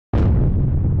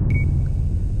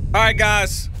All right,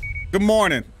 guys. Good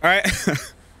morning. All right.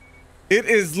 It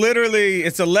is literally,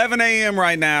 it's 11 a.m.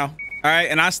 right now. All right.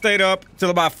 And I stayed up till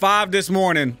about 5 this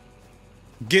morning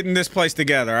getting this place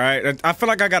together. All right. I feel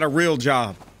like I got a real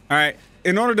job. All right.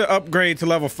 In order to upgrade to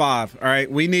level 5, all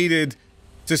right, we needed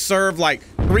to serve like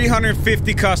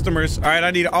 350 customers. All right.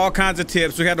 I needed all kinds of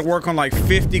tips. We had to work on like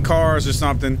 50 cars or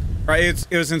something. Right.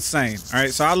 It was insane. All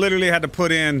right. So I literally had to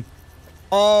put in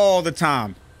all the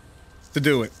time to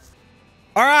do it.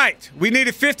 All right, we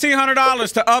needed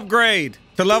 $1,500 to upgrade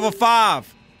to level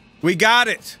 5. We got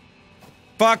it.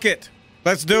 Fuck it.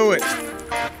 Let's do it.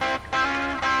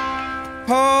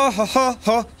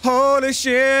 Holy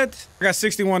shit. I got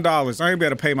 $61. I ain't gonna be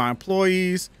able to pay my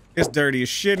employees. It's dirty as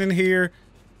shit in here.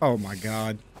 Oh my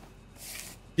God.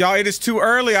 Y'all, it is too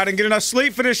early. I didn't get enough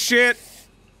sleep for this shit.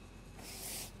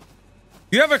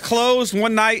 You ever close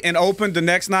one night and open the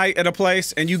next night at a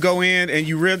place and you go in and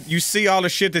you see all the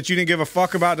shit that you didn't give a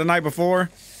fuck about the night before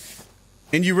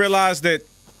and you realize that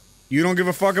you don't give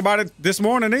a fuck about it this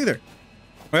morning either?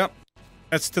 Well,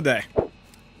 that's today.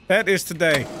 That is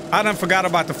today. I done forgot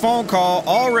about the phone call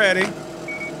already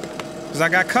because I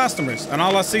got customers and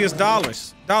all I see is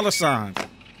dollars. Dollar signs.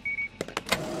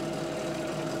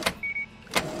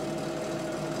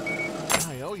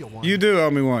 I owe you one. You do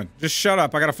owe me one. Just shut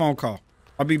up. I got a phone call.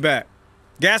 I'll be back.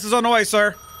 Gas is on the way,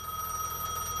 sir.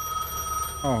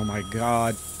 Oh my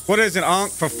God. What is it,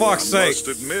 Unc? For fuck's sake. I must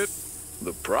admit,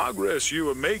 the progress you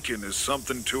are making is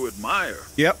something to admire.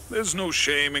 Yep. There's no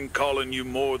shame in calling you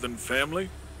more than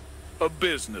family. A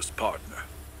business partner.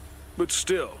 But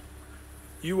still,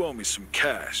 you owe me some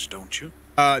cash, don't you?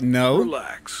 No.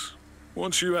 Relax.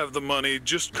 Once you have the money,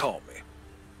 just call me.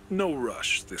 No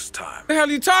rush this time. What the hell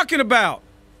are you talking about?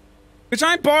 Bitch,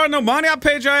 I ain't borrowed no money. I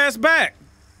paid your ass back.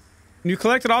 And you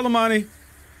collected all the money.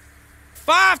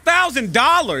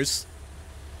 $5,000?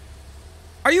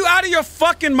 Are you out of your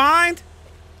fucking mind?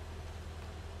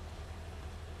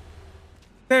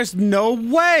 There's no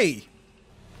way.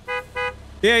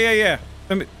 Yeah.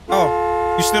 Let me.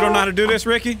 Oh, you still don't know how to do this,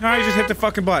 Ricky? All right, you just hit the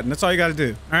fucking button. That's all you gotta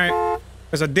do. All right.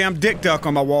 There's a damn dick duck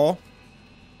on my wall.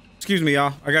 Excuse me,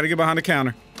 y'all. I gotta get behind the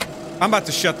counter. I'm about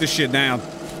to shut this shit down.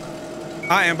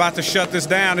 I am about to shut this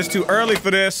down. It's too early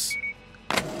for this.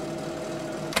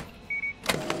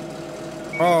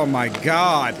 Oh my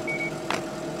God.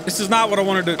 This is not what I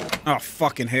wanted to. Oh,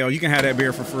 fucking hell. You can have that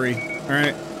beer for free. All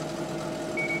right.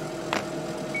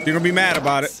 You're gonna be mad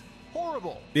about it.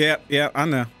 Horrible. Yeah, I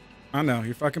know. I know.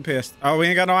 You're fucking pissed. Oh, we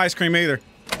ain't got no ice cream either.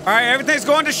 All right, everything's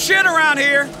going to shit around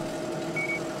here.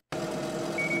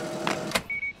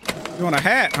 You want a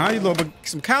hat, huh? You little bit,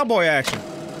 some cowboy action.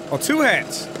 Oh, 2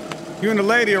 hats. You and the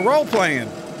lady are role playing.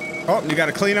 Oh, you got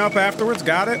to clean up afterwards.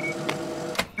 Got it.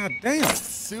 God damn.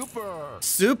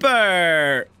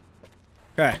 Super.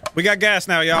 Okay, we got gas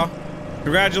now, y'all.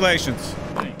 Congratulations.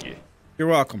 Thank you. You're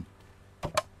welcome.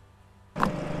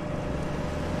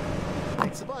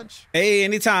 Thanks a bunch. Hey,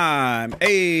 anytime.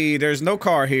 Hey, there's no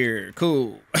car here.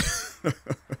 Cool.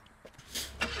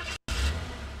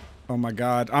 Oh my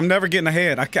God, I'm never getting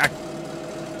ahead.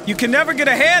 You can never get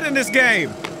ahead in this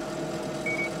game.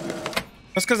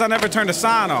 That's because I never turned the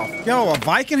sign off. Yo, a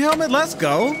Viking helmet? Let's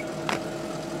go.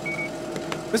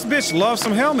 This bitch loves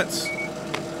some helmets.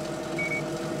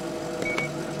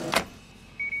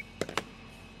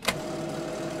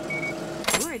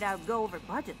 Worried I'd go over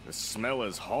budget. The smell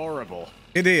is horrible.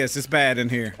 It is. It's bad in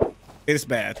here. It's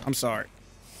bad. I'm sorry.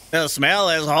 The smell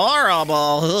is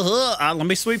horrible. Let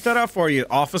me sweep that up for you,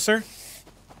 officer.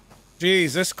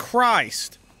 Jesus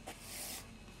Christ.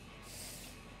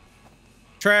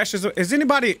 Trash is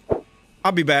anybody?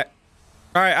 I'll be back.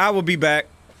 All right, I will be back.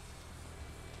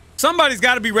 Somebody's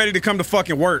got to be ready to come to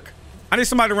fucking work. I need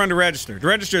somebody to run the register. The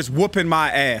register is whooping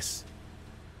my ass.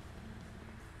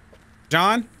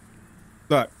 John,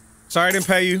 look, sorry I didn't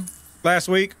pay you last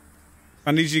week.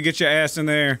 I need you to get your ass in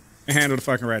there and handle the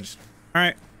fucking register. All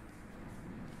right.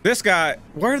 This guy,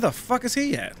 where the fuck is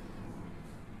he at?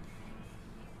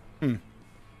 Look,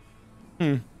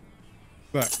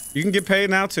 you can get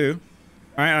paid now too.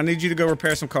 All right, I need you to go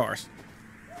repair some cars.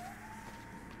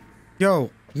 Yo,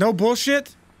 no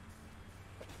bullshit.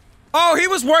 Oh, he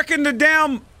was working the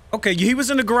damn. Okay, he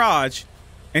was in the garage,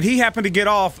 and he happened to get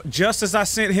off just as I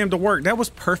sent him to work. That was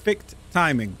perfect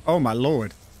timing. Oh my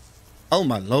lord. Oh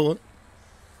my lord.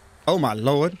 Oh my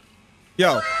lord.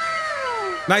 Yo,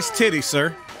 nice titties,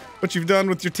 sir. What you've done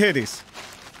with your titties.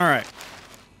 All right.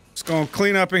 Just gonna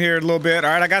clean up in here a little bit.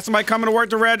 All right, I got somebody coming to work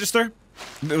to register.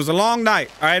 It was a long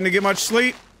night. I didn't get much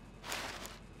sleep.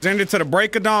 It's ended to the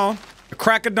break of dawn, the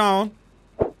crack of dawn.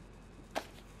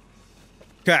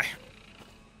 Okay.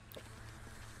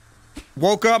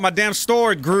 Woke up, my damn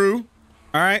store grew.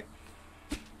 All right.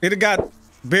 It got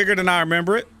bigger than I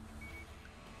remember it.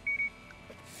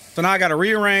 So now I got to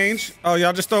rearrange. Oh,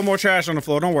 y'all just throw more trash on the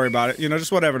floor. Don't worry about it. You know,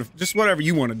 just whatever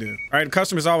you want to do. All right. The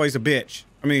customer's always a bitch.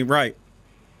 I mean, right.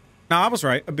 No, I was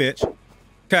right. A bitch.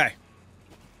 Okay.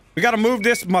 We got to move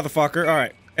this motherfucker. All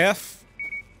right. F.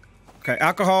 Okay.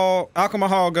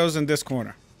 Alcohol goes in this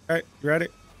corner. All right. You ready?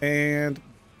 And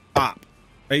pop.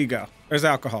 There you go. There's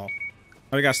alcohol.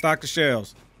 Now we got to stock the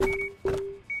shelves.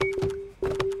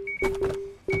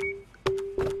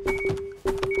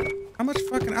 How much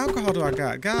fucking alcohol do I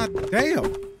got? God damn.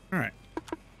 All right.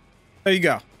 There you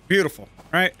go. Beautiful.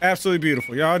 Right? Absolutely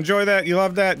beautiful. Y'all enjoy that? You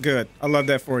love that? Good. I love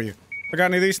that for you. Forgot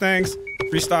any of these things?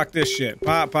 Restock this shit.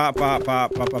 Pop, pop, pop,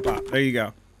 pop, pop, pop, pop. There you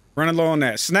go. Running low on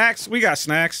that. Snacks? We got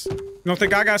snacks. You don't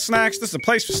think I got snacks? This is a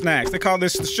place for snacks. They call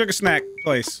this the sugar snack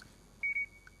place.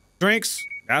 Drinks?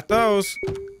 Got those.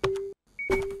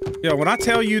 Yo, when I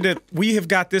tell you that we have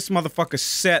got this motherfucker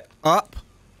set up,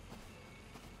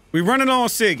 we running low on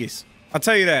Siggy's. I'll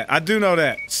tell you that. I do know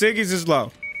that. Siggy's is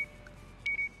low.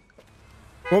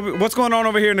 What's going on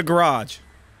over here in the garage?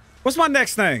 What's my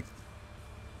next thing?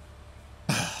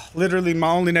 Literally, my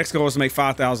only next goal is to make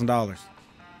 $5,000. We're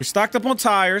stocked up on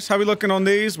tires. How we looking on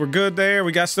these? We're good there.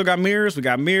 We still got mirrors. We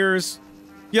got mirrors.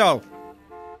 Yo,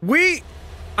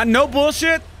 no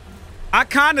bullshit. I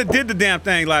kind of did the damn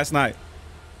thing last night.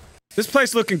 This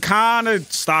place looking kind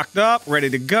of stocked up, ready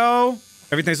to go.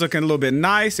 Everything's looking a little bit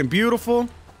nice and beautiful.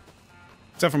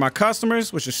 Except for my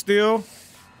customers, which are still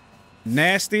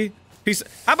nasty.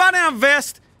 How about I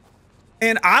invest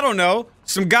in, I don't know,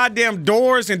 some goddamn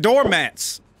doors and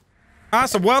doormats?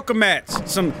 Some welcome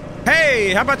mats.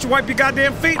 Hey, how about you wipe your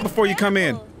goddamn feet before you come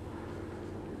in?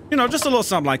 You know, just a little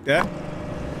something like that.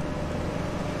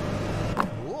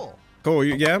 Cool,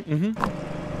 yeah,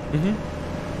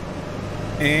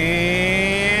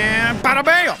 And bada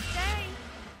bam!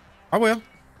 I will.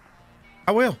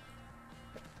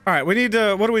 All right, we need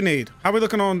to, what do we need? How are we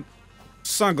looking on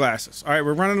sunglasses? All right,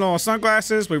 we're running low on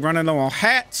sunglasses. We're running low on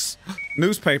hats.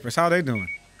 Newspapers, how are they doing?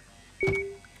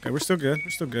 Okay, we're still good.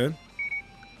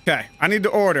 Okay, I need to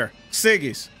order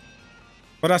Siggy's.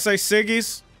 What'd I say?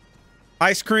 Siggy's,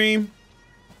 ice cream,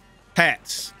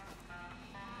 hats.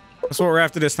 That's what we're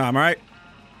after this time, all right?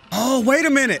 Oh, wait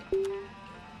a minute.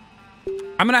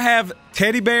 I'm gonna have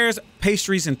teddy bears,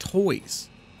 pastries, and toys.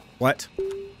 What?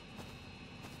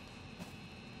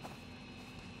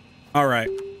 All right.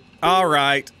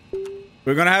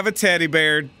 We're gonna have a teddy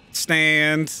bear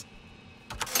stand.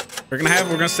 We're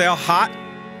gonna sell hot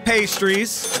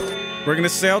pastries. We're gonna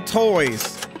sell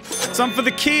toys. Some for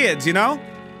the kids, you know?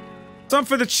 Some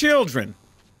for the children.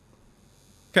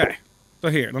 Okay. So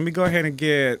here, let me go ahead and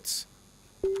get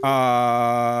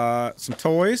some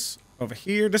toys over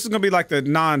here. This is gonna be like the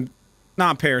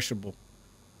non-perishable.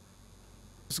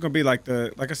 This is gonna be like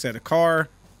like I said, the car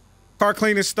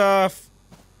cleaning stuff,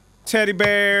 teddy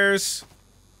bears,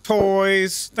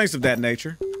 toys, things of that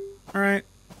nature. All right.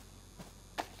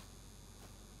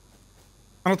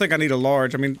 I don't think I need a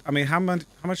large. I mean, how much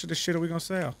of this shit are we gonna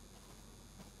sell?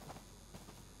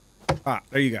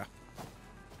 There you go.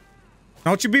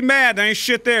 Don't you be mad. There ain't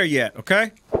shit there yet.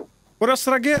 Okay. What else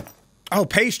did I get? Oh,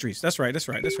 pastries. That's right.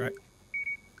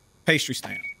 Pastry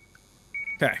stand.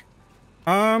 Okay.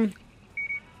 Where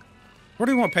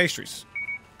do you want pastries?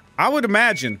 I would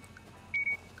imagine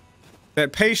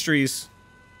that pastries,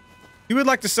 you would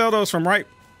like to sell those from right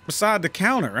beside the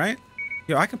counter, right?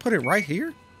 Yo, I can put it right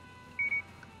here.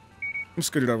 I'm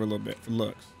scooted over a little bit for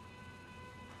looks.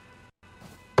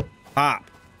 Hot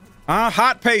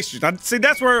pastries. See,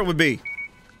 that's where it would be.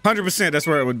 100%. That's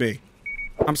where it would be.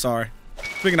 I'm sorry.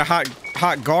 Speaking of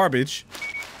hot garbage.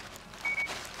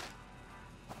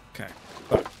 Okay.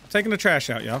 Look, I'm taking the trash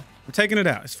out, y'all. I'm taking it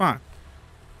out. It's fine.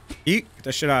 Get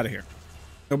that shit out of here.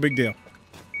 No big deal.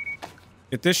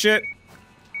 Get this shit.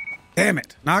 Damn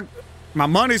it. Now, my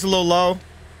money's a little low.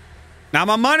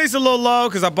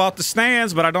 Because I bought the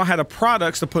stands, but I don't have the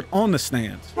products to put on the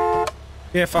stands.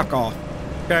 Yeah, fuck off.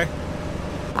 Okay?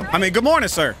 I mean, good morning,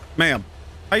 sir. Ma'am.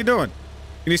 How you doing?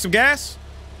 You need some gas?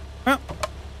 Well,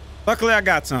 luckily I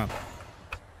got some.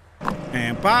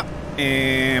 And pop.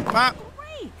 And pop.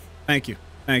 Great. Thank you.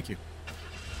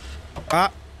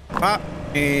 Pop. Pop.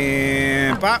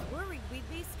 And pop. Worried we'd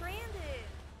be stranded.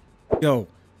 Yo.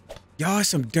 Y'all are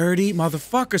some dirty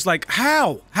motherfuckers. Like,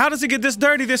 how? How does it get this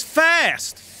dirty this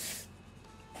fast?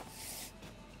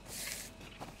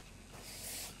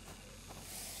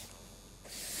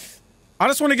 I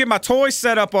just want to get my toys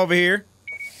set up over here.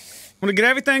 I want to get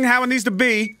everything how it needs to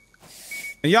be.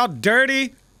 And y'all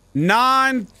dirty,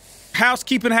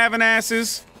 non-housekeeping having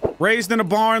asses Raised in a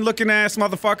barn looking ass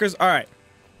motherfuckers. All right.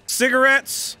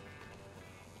 Cigarettes.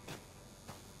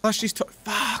 Plushies.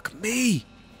 Fuck me.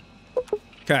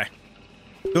 Okay.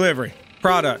 Delivery.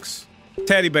 Products.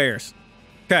 Teddy bears.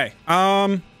 Okay.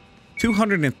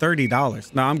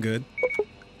 $230. No, I'm good.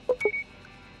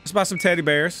 Let's buy some teddy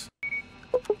bears.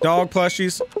 Dog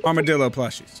plushies. Armadillo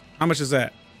plushies. How much is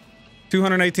that?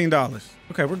 $218.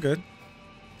 Okay, we're good.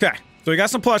 Okay. So we got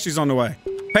some plushies on the way.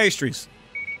 Pastries.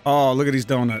 Oh, look at these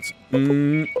donuts. How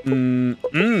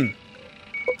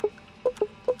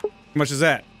much is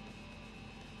that?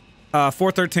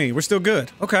 $413. We're still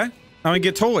good. Okay. Now we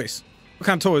get toys. What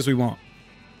kind of toys we want?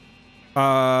 We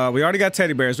already got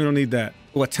teddy bears. We don't need that.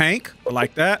 Oh, a tank. I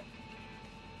like that.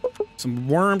 Some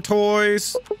worm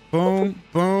toys. Boom,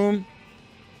 boom,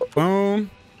 boom.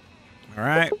 All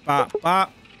right. Bop,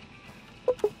 bop.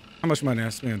 How much money I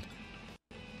spend?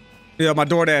 Yeah, my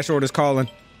DoorDash order's calling.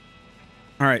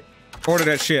 All right. Order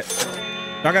that shit.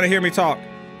 Y'all gotta hear me talk.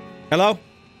 Hello?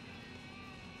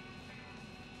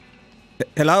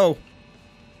 Hello?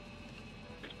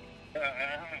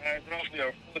 I dropped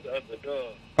your food at the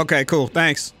door. Okay, cool.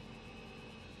 Thanks.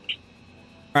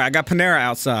 All right, I got Panera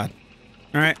outside.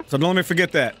 All right, so don't let me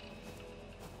forget that.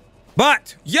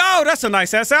 But, yo, that's a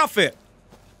nice-ass outfit.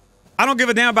 I don't give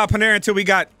a damn about Panera until we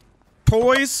got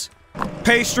toys,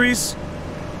 pastries,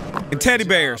 and teddy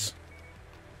bears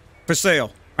for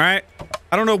sale. All right?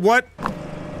 I don't know what...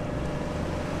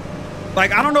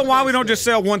 Like, I don't know why we don't just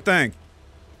sell one thing.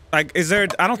 Like, is there...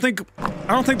 I don't think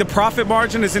the profit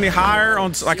margin is any higher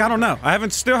on... Like, I don't know.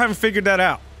 Still haven't figured that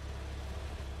out.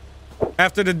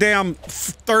 After the damn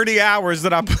 30 hours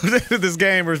that I put into this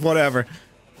game or whatever.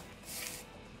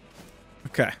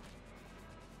 Okay.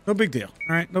 No big deal.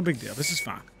 All right? No big deal. This is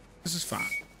fine. This is fine.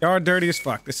 Y'all are dirty as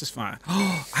fuck. This is fine.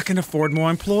 Oh, I can afford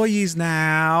more employees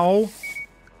now.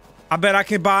 I bet I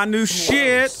can buy new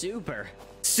shit. Super.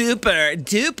 Super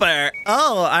duper.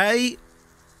 Oh, I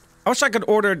wish I could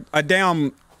order a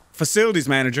damn facilities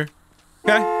manager.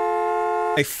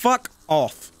 Okay? Hey, fuck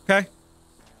off. Okay?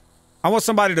 I want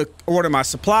somebody to order my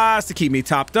supplies to keep me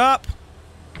topped up.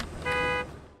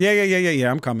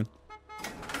 Yeah, I'm coming.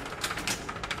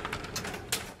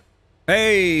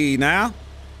 Hey, now.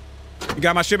 You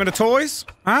got my shipment of toys?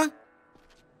 Huh?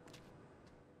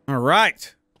 All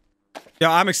right.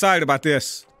 Yo, I'm excited about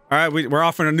this. All right, we're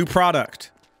offering a new product.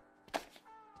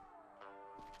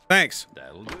 Thanks.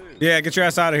 That'll do. Yeah, get your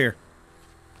ass out of here.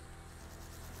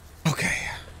 Okay.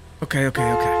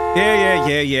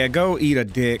 Yeah. Go eat a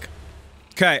dick.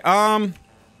 Okay, oh,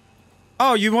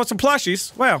 you want some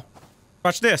plushies? Well,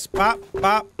 watch this. Pop,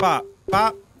 pop, pop,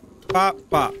 pop, pop,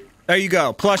 pop. There you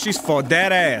go. Plushies for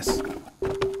that ass.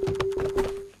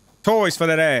 Toys for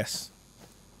that ass.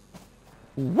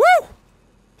 Woo!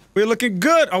 We're looking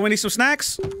good. Oh, we need some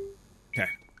snacks? Okay.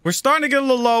 We're starting to get a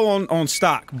little low on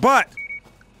stock, but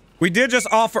we did just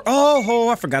offer... Oh,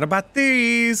 I forgot about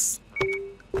these.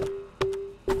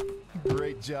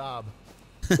 Great job.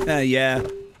 Yeah.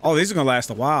 Oh, these are gonna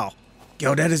last a while.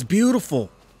 Yo, that is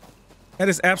beautiful. That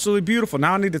is absolutely beautiful.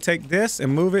 Now I need to take this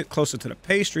and move it closer to the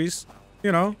pastries,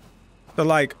 you know,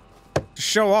 to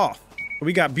show off.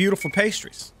 We got beautiful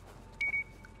pastries.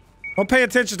 Don't pay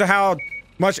attention to how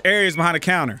much area is behind the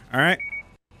counter, all right?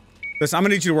 Listen, I'm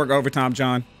gonna need you to work overtime,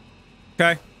 John.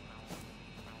 Okay?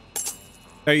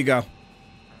 There you go. All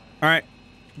right.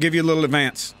 Give you a little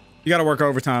advance. You gotta work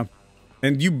overtime.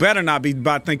 And you better not be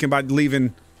thinking about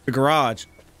leaving the garage.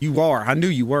 You are. I knew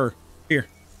you were. Here.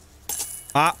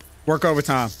 Hop. Work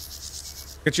overtime.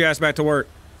 Get your ass back to work.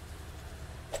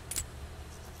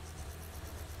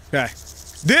 Okay.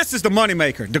 This is the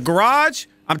moneymaker. The garage,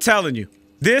 I'm telling you.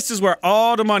 This is where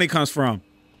all the money comes from.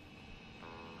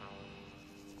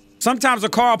 Sometimes a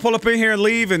car will pull up in here and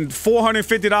leave and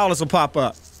 $450 will pop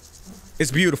up. It's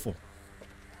beautiful.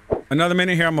 Another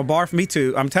minute here, I'm gonna barf. Me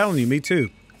too. I'm telling you, me too.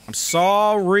 I'm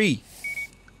sorry.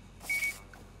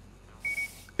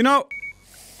 You know,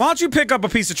 why don't you pick up a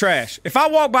piece of trash? If I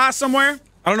walk by somewhere,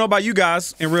 I don't know about you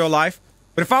guys in real life,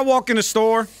 but if I walk in a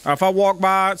store, or if I walk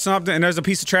by something and there's a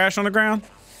piece of trash on the ground,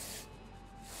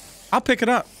 I'll pick it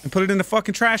up and put it in the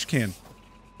fucking trash can.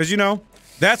 Because, you know,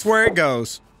 that's where it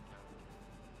goes.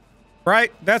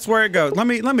 Right? That's where it goes. Let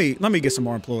me get some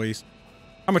more employees.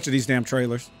 How much are these damn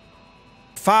trailers?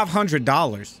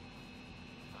 $500.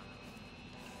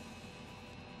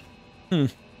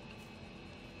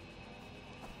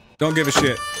 Don't give a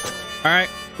shit. All right?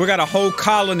 We got a whole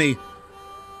colony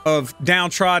of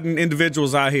downtrodden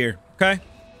individuals out here. Okay?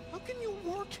 How can you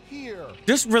work here?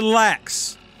 Just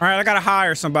relax. All right? I gotta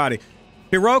hire somebody.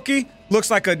 Hiroki looks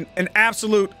like an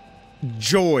absolute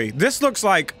joy. This looks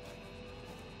like...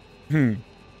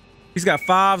 He's got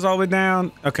 5s all the way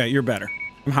down. Okay, you're better.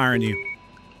 I'm hiring you.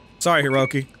 Sorry,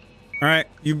 Hiroki. All right,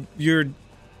 you've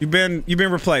been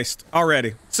replaced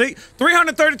already. See,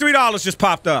 $333 just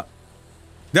popped up.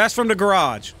 That's from the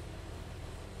garage.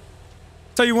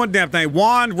 Tell you one damn thing.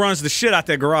 Juan runs the shit out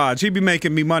that garage. He be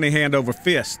making me money hand over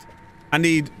fist. I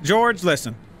need George.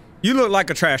 Listen, you look like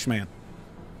a trash man.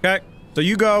 Okay, so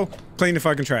you go clean the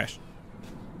fucking trash.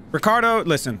 Ricardo,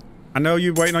 listen. I know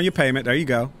you're waiting on your payment. There you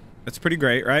go. That's pretty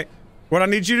great, right? What I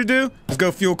need you to do is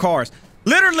go fuel cars.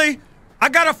 Literally, I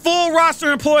got a full roster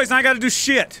of employees and I got to do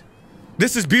shit.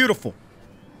 This is beautiful.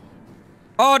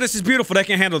 Oh, this is beautiful. They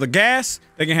can handle the gas.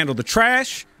 They can handle the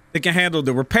trash. They can handle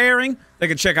the repairing. They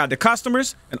can check out the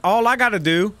customers. And all I got to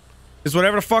do is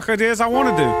whatever the fuck it is I want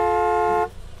to do.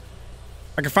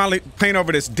 I can finally paint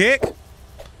over this dick. All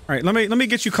right, let me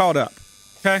get you caught up,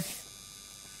 okay?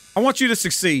 I want you to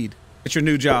succeed at your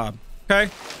new job,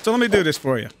 okay? So let me do this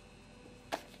for you.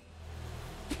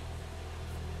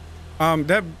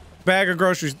 That bag of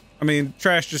groceries,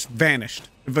 trash just vanished.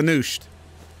 Vanished.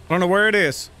 I don't know where it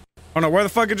is. I don't know where the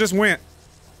fuck it just went.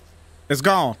 It's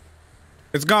gone.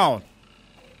 It's gone.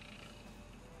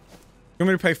 You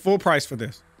want me to pay full price for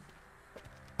this?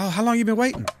 Oh, how long you been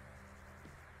waiting?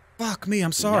 Fuck me,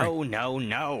 I'm sorry.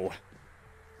 No.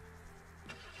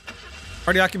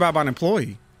 Already occupied by an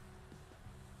employee.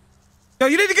 Yo,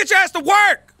 you need to get your ass to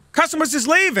work! Customers is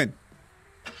leaving.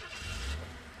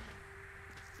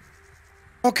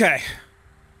 Okay.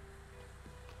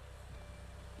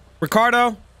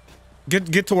 Ricardo,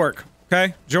 get to work,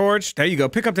 okay? George, there you go.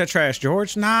 Pick up that trash,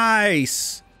 George.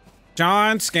 Nice.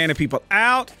 John, scanning people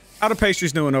out. How the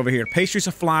pastries doing over here? Pastries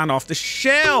are flying off the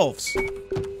shelves.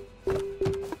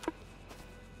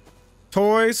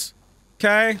 Toys,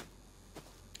 okay.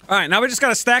 All right, now we just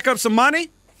gotta stack up some money,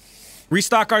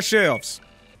 restock our shelves.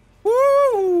 Woo,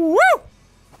 woo!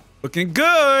 Looking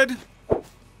good.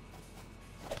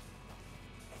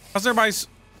 How's everybody's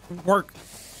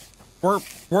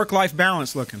work-life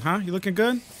balance looking, huh? You looking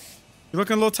good? You're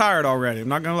looking a little tired already, I'm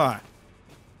not gonna lie.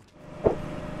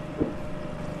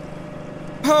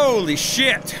 Holy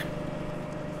shit.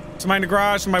 Somebody in the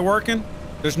garage, somebody working?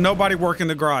 There's nobody working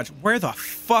the garage. Where the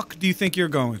fuck do you think you're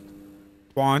going,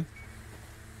 Juan?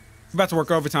 You're about to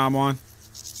work overtime, Juan.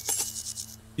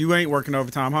 You ain't working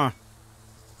overtime, huh?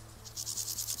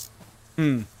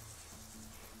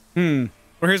 Well,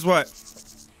 here's what.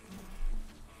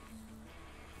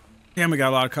 Damn, we got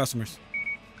a lot of customers.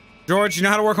 George, you know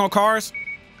how to work on cars?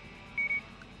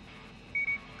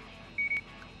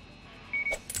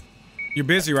 You're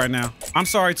busy right now. I'm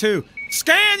sorry, too.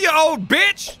 Scan, you old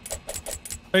bitch!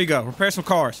 There you go. Repair some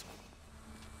cars.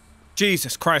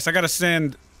 Jesus Christ, I gotta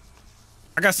send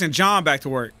John back to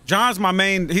work. John's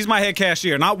he's my head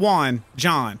cashier, not Juan,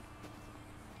 John.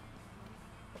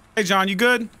 Hey, John, you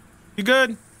good? You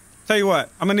good? Tell you what,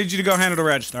 I'm gonna need you to go handle the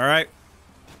register, all right?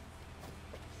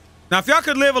 Now, if y'all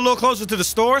could live a little closer to the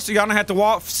store so y'all don't have to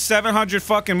walk 700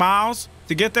 fucking miles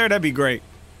to get there, that'd be great.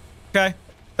 Okay?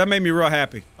 That made me real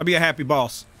happy. I'll be a happy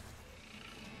boss.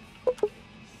 All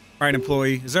right,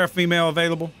 employee. Is there a female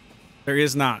available? There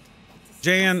is not.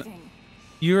 Jan,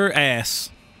 your ass.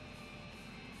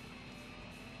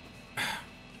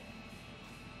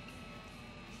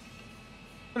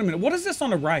 Wait a minute. What is this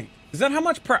on the right? Is that how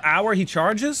much per hour he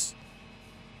charges?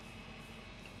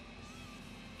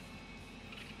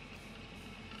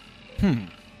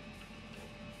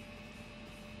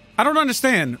 I don't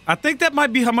understand. I think that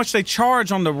might be how much they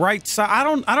charge on the right side. I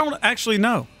don't actually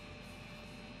know.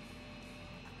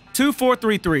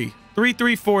 2433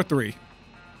 3343.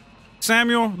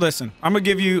 Samuel, listen. I'm gonna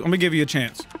give you a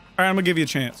chance. All right, I'm gonna give you a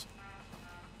chance.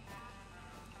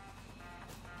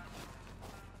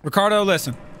 Ricardo,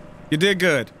 listen. You did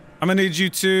good. I'm gonna need you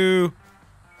to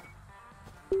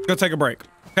go take a break.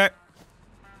 Okay?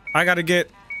 I gotta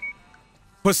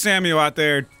put Samuel out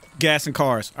there gassing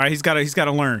cars. All right, he's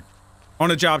gotta learn on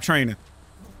the job training.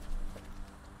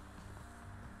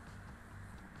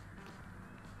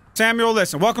 Samuel,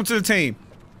 listen. Welcome to the team.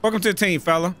 Welcome to the team,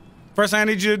 fella. First thing I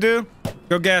need you to do,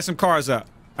 go gas some cars up.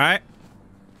 All right?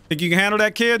 Think you can handle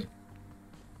that, kid?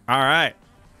 All right.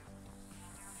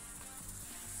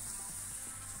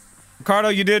 Ricardo,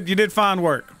 you did fine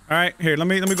work. All right, here, let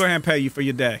me go ahead and pay you for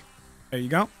your day. There you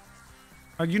go.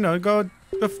 You know, go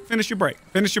finish your break.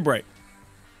 Finish your break.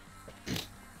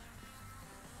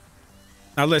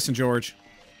 Now listen, George.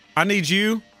 I need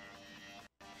you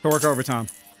to work overtime.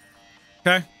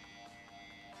 Okay?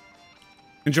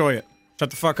 Enjoy it. Shut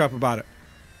the fuck up about it.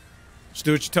 Just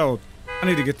do what you're told. I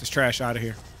need to get this trash out of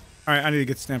here. All right, I need to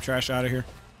get this damn trash out of here.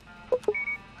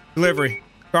 Delivery.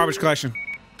 Garbage collection.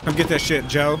 Come get that shit,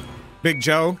 Joe. Big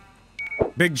Joe.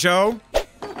 Big Joe.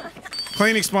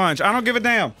 Cleaning sponge. I don't give a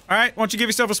damn. All right? Why don't you give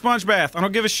yourself a sponge bath? I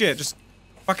don't give a shit. Just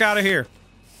fuck out of here.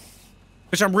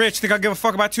 Bitch, I'm rich. Think I give a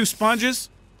fuck about 2 sponges?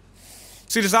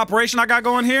 See this operation I got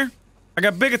going here? I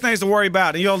got bigger things to worry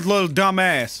about than your little dumb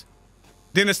ass.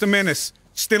 Dennis the Menace.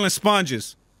 Stealing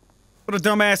sponges. What a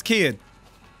dumbass kid.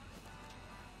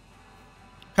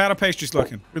 How the pastries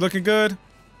looking? We looking good?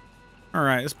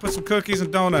 Alright, let's put some cookies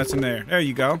and donuts in there. There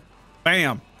you go.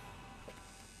 Bam.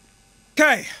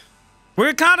 Okay.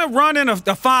 We're kind of running a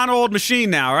fine old machine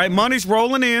now, right? Money's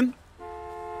rolling in.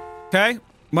 Okay?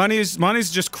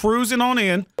 Money's just cruising on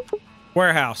in.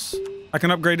 Warehouse. I can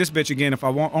upgrade this bitch again if I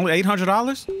want. Only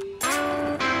 $800?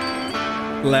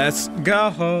 Let's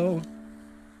go.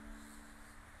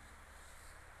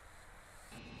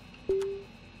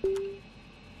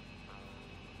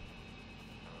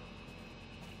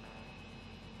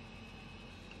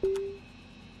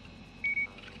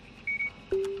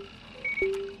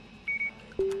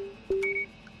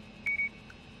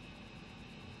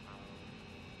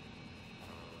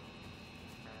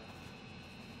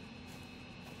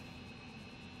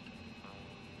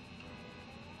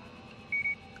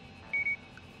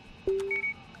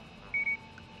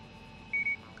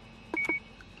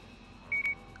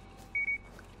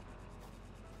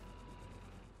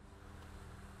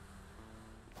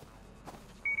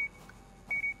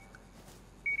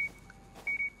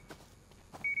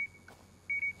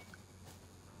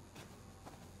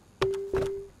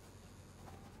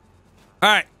 All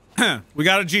right, we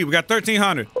got a G. We got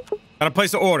 1,300. Got to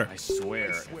place the order. I swear,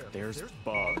 if there's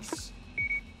bugs.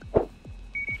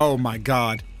 Oh my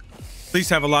God. Please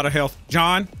have a lot of health.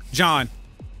 John,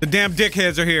 the damn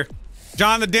dickheads are here.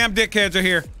 John, the damn dickheads are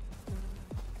here.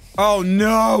 Oh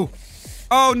no.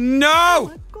 Oh no. Oh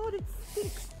my God, it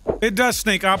stinks. It does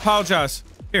stink. I apologize.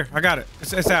 Here, I got it.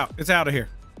 It's out. It's out of here.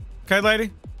 Okay, lady?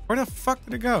 Where the fuck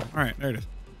did it go? All right, there it is.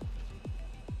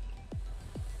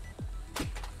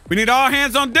 We need all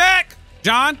hands on deck!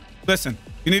 John, listen,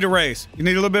 you need a raise. You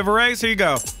need a little bit of a raise? Here you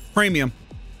go. Premium.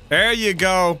 There you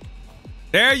go.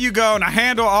 There you go. And I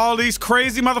handle all these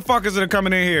crazy motherfuckers that are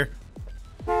coming in here.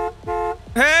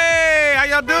 Hey, how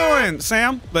y'all doing?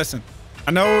 Sam, listen.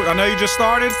 I know you just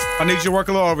started. I need you to work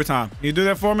a little overtime. Can you do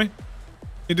that for me? Can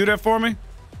you do that for me?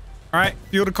 All right,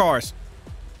 fuel the cars.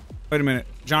 Wait a minute.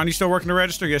 John, you still working the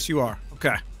register? Yes, you are.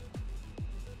 Okay.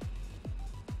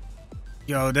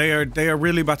 Yo, they are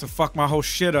really about to fuck my whole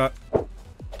shit up.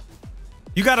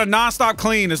 You got a non-stop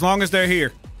clean as long as they're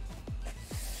here.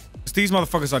 'Cause these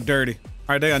motherfuckers are dirty. All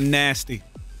right, they are nasty.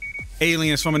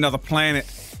 Aliens from another planet.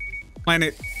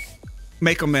 Planet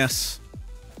make a mess.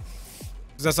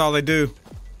 'Cause that's all they do.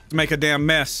 To make a damn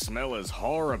mess. Smell is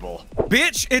horrible.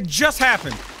 Bitch, it just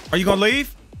happened. Are you gonna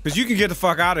leave? 'Cause you can get the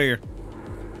fuck out of here.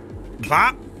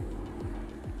 Bop.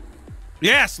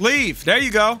 Yes, leave. There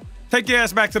you go. Take your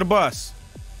ass back to the bus.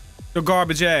 Your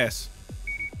garbage ass.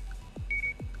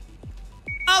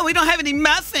 Oh, we don't have any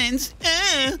muffins.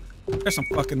 There's some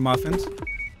fucking muffins.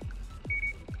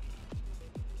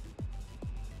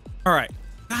 All right.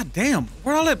 God damn.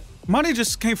 Where all that money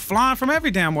just came flying from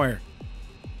every damn where?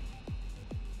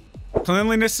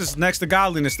 Cleanliness is next to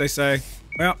godliness, they say.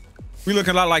 Well, we look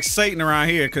a lot like Satan around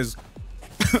here because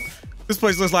this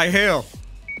place looks like hell.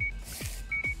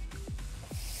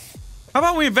 How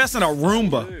about we invest in a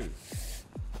Roomba?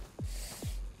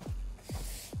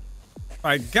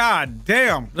 Like, god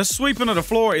damn. The sweeping of the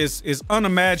floor is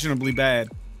unimaginably bad.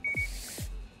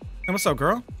 Hey, what's up,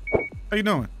 girl? How you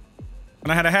doing?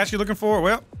 And I had a hat you looking for?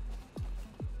 Well,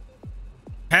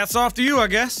 hats off to you, I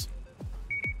guess.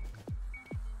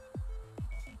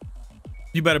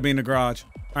 You better be in the garage.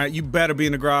 All right, you better be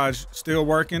in the garage. Still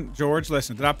working. George,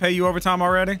 listen, did I pay you overtime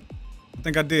already? I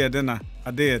think I did, didn't I?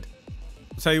 I did.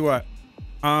 I'll tell you what.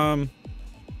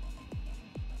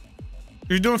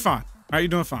 You're doing fine. All right, you're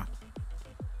doing fine.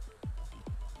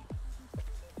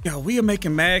 Yo, we are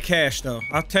making mad cash, though.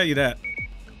 I'll tell you that.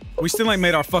 We still ain't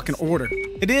made our fucking order.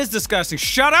 It is disgusting.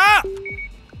 Shut up!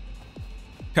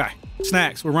 Okay,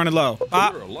 snacks. We're running low.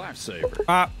 Pop. You're a lifesaver.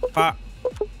 Pop, pop,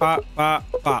 pop, pop,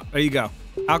 pop. There you go.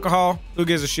 Alcohol. Who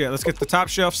gives a shit? Let's get the top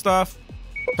shelf stuff.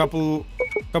 Couple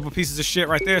pieces of shit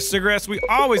right there. Cigarettes. We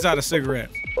always out of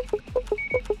cigarettes.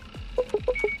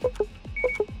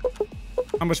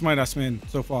 How much money did I spend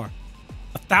so far?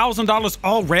 $1,000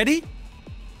 already?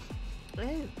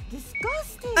 Oh,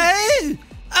 disgusting. Oh!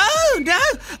 Oh, no!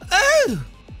 Oh!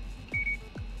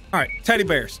 Alright, teddy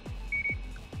bears.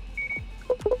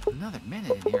 Another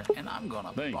minute in here, and I'm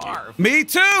gonna barf. Me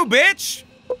too, bitch!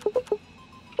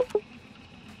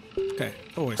 Okay,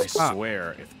 toys. I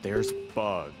swear, if there's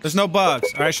bugs. There's no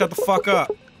bugs. Alright, shut the fuck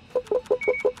up.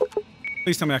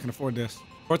 Please tell me I can afford this.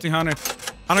 1400.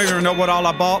 I don't even know what all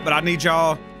I bought, but I need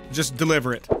y'all to just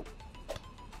deliver it.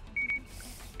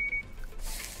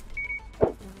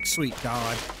 Sweet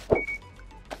God.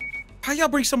 How y'all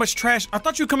bring so much trash? I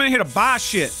thought you were coming in here to buy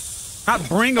shit, not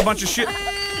bring a bunch of shit.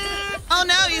 Oh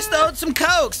no, you stole some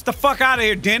cokes. Get the fuck out of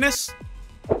here, Dennis.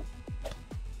 I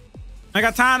ain't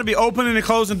got time to be opening and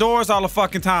closing doors all the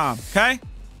fucking time, okay?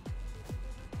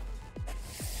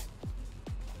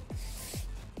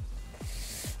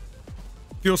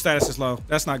 Fuel status is low.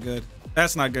 That's not good.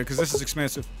 That's not good because this is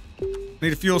expensive.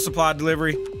 Need a fuel supply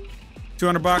delivery.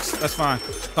 200 bucks. That's fine.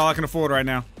 That's all I can afford right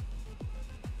now.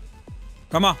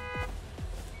 Come on.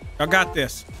 Y'all got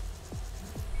this.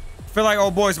 I feel like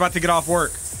old boy's about to get off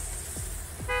work.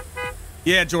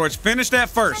 Yeah, George. Finish that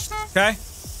first. Okay?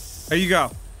 There you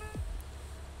go.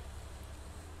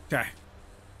 Okay.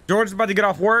 George is about to get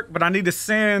off work, but I need to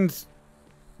send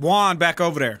Juan back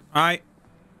over there. All right?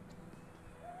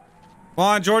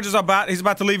 Juan, George is he's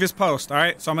about to leave his post. All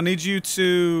right? So I'm going to need you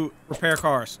to repair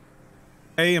cars.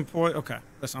 Hey, employee. Okay.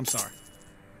 Listen, I'm sorry.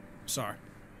 I'm sorry.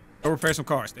 Go repair some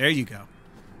cars. There you go.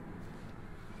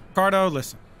 CaRtO,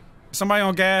 listen. Is somebody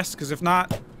on gas? Because if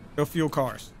not, go fuel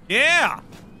cars. Yeah!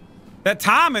 That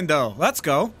timing, though. Let's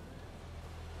go.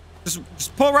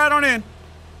 Just pull right on in.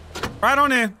 Right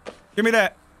on in. Give me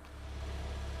that.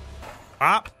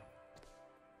 Pop.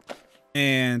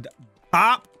 And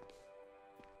pop.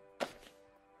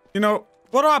 You know,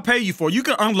 what do I pay you for? You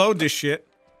can unload this shit,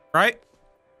 right?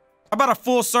 How about a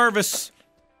full service?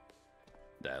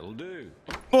 That'll do.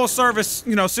 Full service,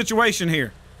 you know, situation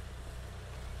here.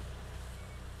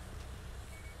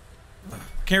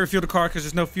 Can't refuel the car because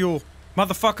there's no fuel.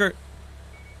 Motherfucker.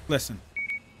 Listen.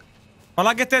 While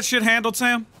I get that shit handled,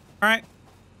 Sam, all right?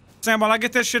 Sam, while I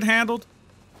get that shit handled,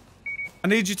 I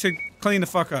need you to clean the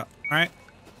fuck up, all right?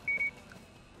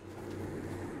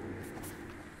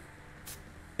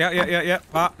 Yeah.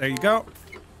 Pop, there you go.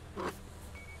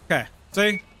 Okay,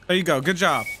 see? There you go. Good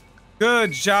job.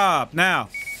 Good job. Now,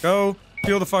 go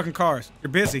fuel the fucking cars.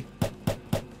 You're busy.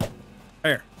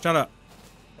 There, shut up.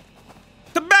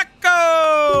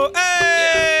 Tobacco!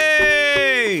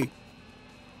 Hey!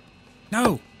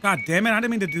 No. God damn it, I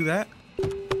didn't mean to do that.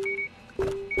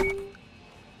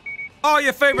 All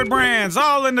your favorite brands,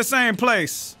 all in the same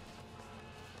place.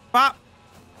 Pop.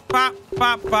 Pop,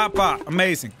 pop, pop, pop.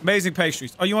 Amazing. Amazing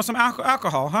pastries. Oh, you want some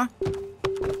alcohol, huh?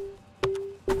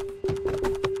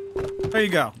 There you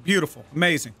go. Beautiful.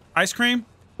 Amazing. Ice cream?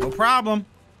 No problem.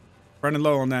 Running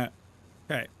low on that.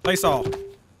 Okay. Place all.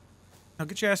 Now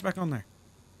get your ass back on there.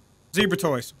 Zebra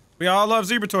toys. We all love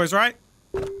zebra toys, right?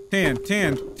 10.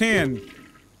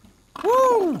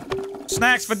 Woo!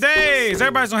 Snacks for days.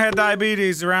 Everybody's gonna have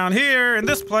diabetes around here in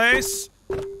this place.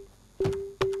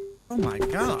 Oh my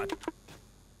God.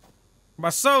 My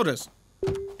sodas.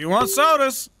 You want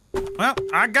sodas? Well,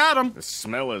 I got them. The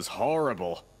smell is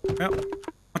horrible. Well, why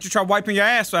don't you try wiping your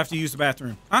ass after you use the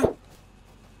bathroom? Huh? Why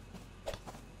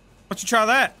don't you try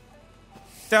that?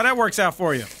 See how that works out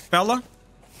for you, fella.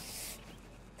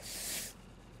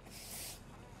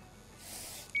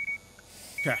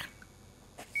 Okay.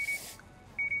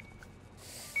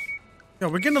 Yo,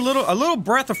 we're getting a little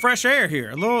breath of fresh air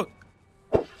here. A little.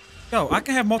 Yo, I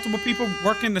can have multiple people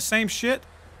working the same shit.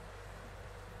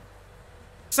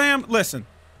 Sam, listen.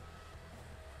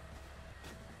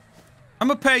 I'm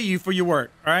gonna pay you for your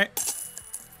work, all right?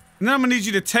 And then I'm gonna need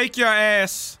you to take your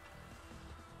ass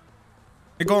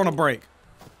and go on a break.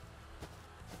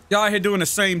 Y'all out here doing the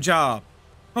same job.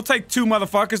 Don't take 2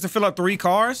 motherfuckers to fill up 3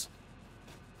 cars.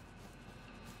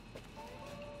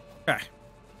 Okay.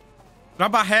 Did I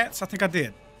buy hats? I think I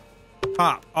did.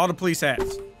 Pop. All the police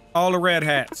hats. All the red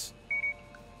hats.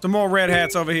 Some more red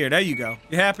hats over here. There you go.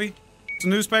 You happy? Some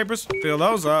newspapers? Fill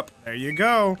those up. There you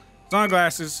go.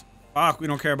 Sunglasses. Fuck, we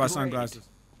don't care about sunglasses.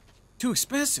 Too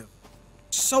expensive.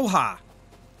 So high.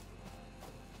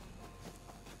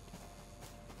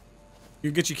 You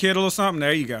get your kid a little something?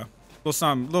 There you go. Little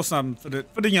something for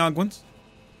the young ones.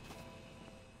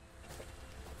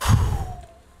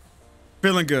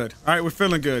 Feeling good. All right, we're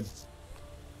feeling good.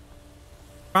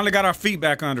 Finally got our feet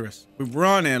back under us. We're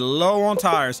running low on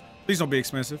tires. Please don't be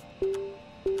expensive.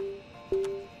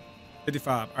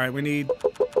 55. All right, we need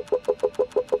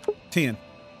 10.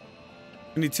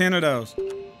 We need 10 of those.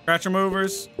 Scratch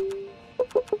removers.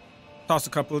 Toss a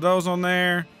couple of those on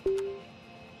there.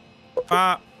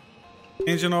 Pop.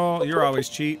 Engine oil. You're always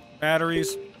cheap.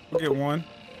 Batteries. We'll get 1.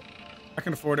 I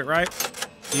can afford it, right?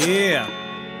 Yeah.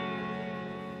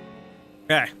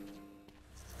 Okay.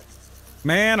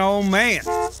 Man, oh man.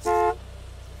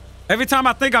 Every time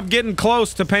I think I'm getting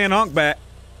close to paying Unc back,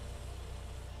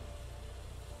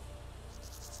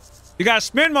 You gotta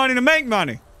spend money to make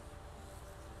money.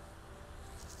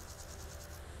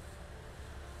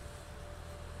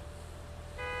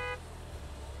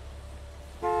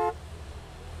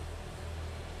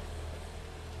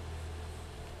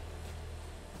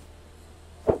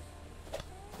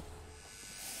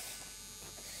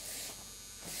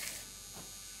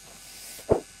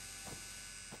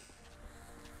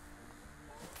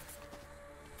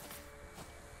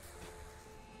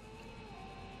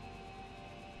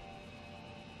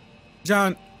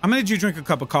 John, I'm gonna need you to drink a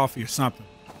cup of coffee or something.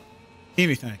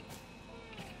 Anything.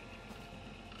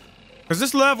 Because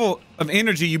this level of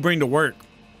energy you bring to work,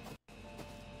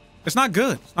 it's not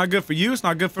good. It's not good for you. It's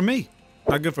not good for me.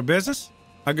 Not good for business.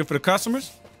 Not good for the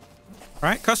customers.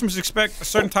 Right? Customers expect a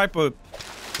certain type of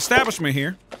establishment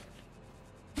here.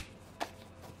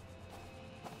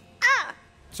 Ah!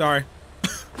 Sorry.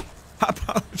 I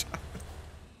apologize.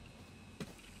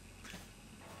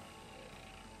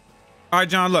 All right,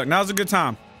 John, look, now's a good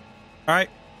time. All right?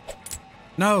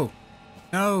 No.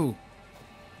 No.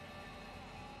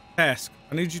 Task.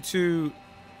 I need you to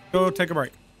go take a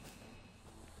break.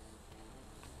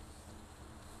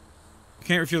 You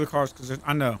can't refuel the cars because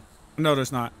I know. I know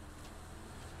there's not.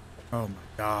 Oh, my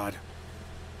God.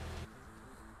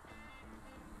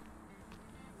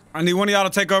 I need one of y'all to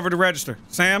take over the register.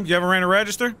 Sam, you ever ran a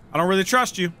register? I don't really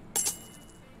trust you.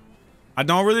 I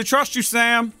don't really trust you,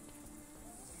 Sam.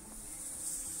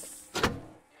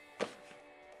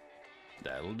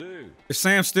 That'll do. If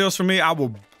Sam steals from me, I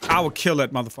will kill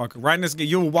that motherfucker. Right in this game,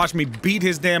 you will watch me beat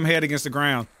his damn head against the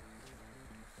ground.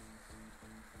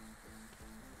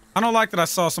 I don't like that I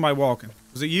saw somebody walking.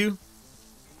 Was it you?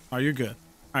 Oh, you're good.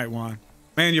 All right, Juan.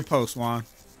 Man, your post, Juan.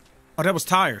 Oh, that was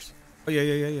tires. Oh,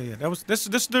 yeah.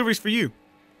 This delivery's for you.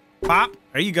 Pop.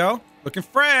 There you go. Looking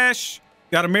fresh.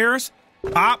 Got a mirrors?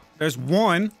 Pop. There's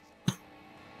one.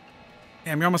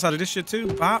 Damn, you're almost out of this shit too.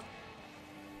 Pop.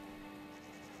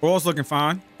 Oil's looking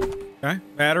fine. Okay.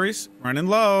 Batteries running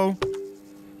low.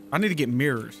 I need to get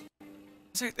mirrors.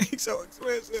 Everything's so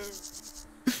expensive.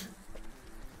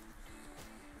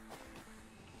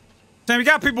 Sam, you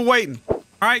got people waiting. All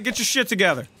right, get your shit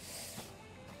together.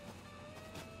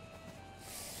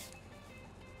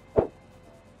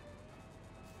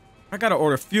 I gotta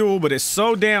order fuel, but it's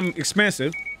so damn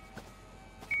expensive.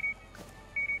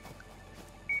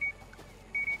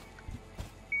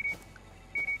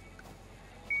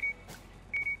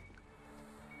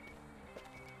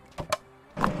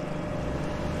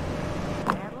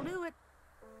 That'll do it.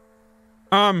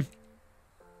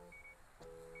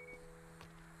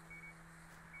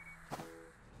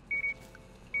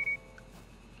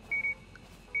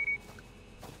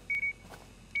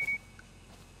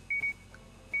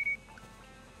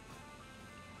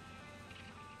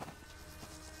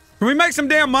 Can we make some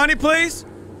damn money, please?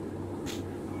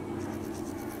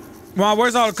 Well,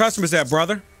 where's all the customers at,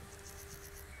 brother?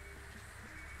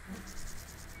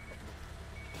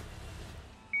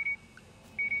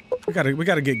 We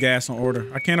gotta get gas on order.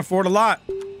 I can't afford a lot.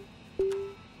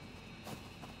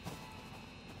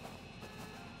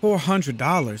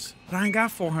 $400, but I ain't got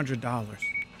 $400.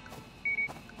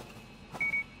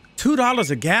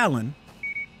 $2 a gallon?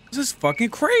 This is fucking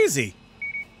crazy.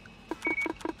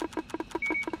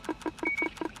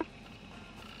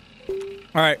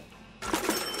 All right,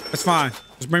 that's fine.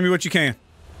 Just bring me what you can.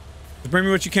 Just bring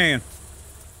me what you can.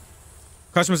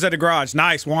 Customers at the garage.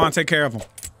 Nice, Juan, take care of them.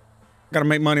 Gotta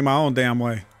make money my own damn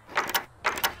way.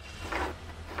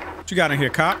 What you got in here,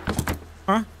 cop?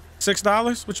 Huh?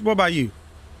 $6? What about you?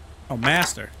 Oh,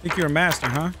 master. Think you're a master,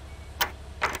 huh?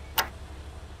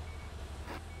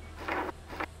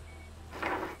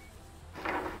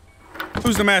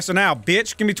 Who's the master now,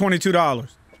 bitch? Give me $22.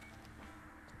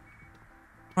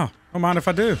 Oh, don't mind if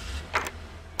I do.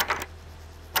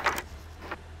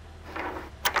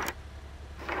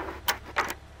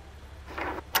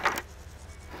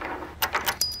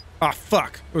 Oh,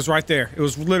 fuck. It was right there. It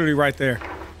was literally right there.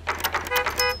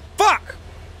 Fuck!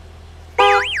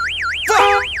 Fuck!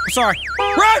 I'm sorry.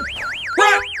 Run!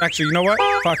 Run! Actually, you know what?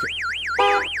 Fuck it.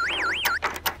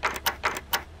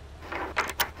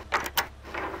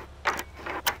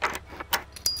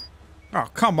 Oh,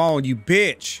 come on, you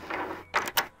bitch.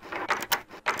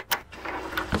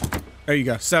 There you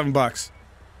go. $7.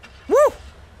 Woo!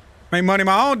 Make money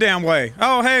my own damn way.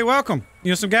 Oh, hey, welcome.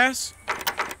 You want some gas?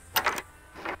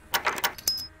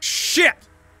 Shit!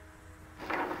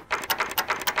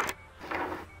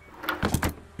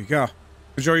 Here you go.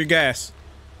 Enjoy your gas.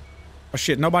 Oh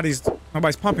shit, nobody's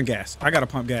pumping gas. I gotta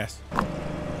pump gas. No,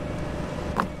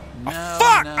 Oh,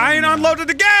 fuck! no, I ain't no. unloaded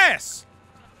the gas!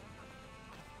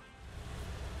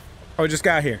 Oh, it just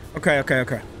got here.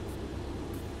 Okay.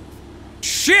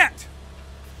 Shit!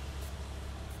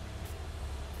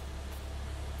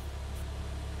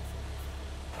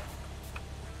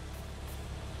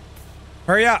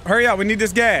 Hurry up, hurry up. We need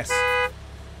this gas.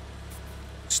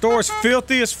 Store's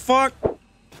filthy as fuck.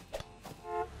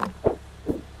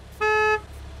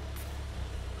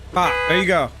 Ah, there you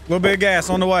go. A little bit of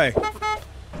gas on the way.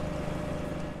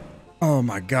 Oh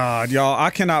my god, y'all.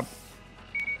 I cannot...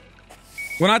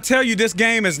 When I tell you this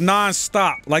game is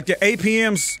non-stop, like the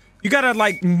APMs, you gotta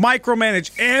like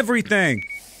micromanage everything.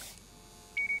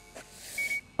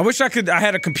 I wish I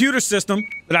had a computer system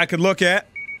that I could look at,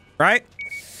 right?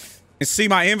 And see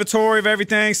my inventory of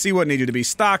everything, see what needed to be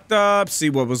stocked up, see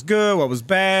what was good, what was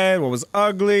bad, what was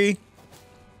ugly.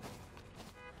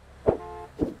 All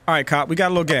right, cop, we got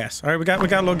a little gas. All right, we got a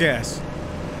little gas.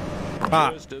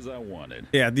 Just as I wanted.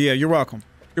 Yeah, you're welcome.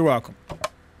 You're welcome.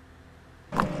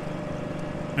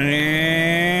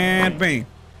 And bing.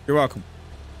 You're welcome.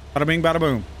 Bada bing, bada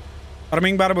boom. Bada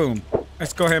bing, bada boom.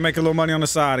 Let's go ahead and make a little money on the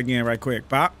side again right quick.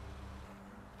 Pop.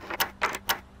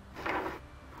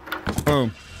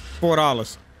 Boom.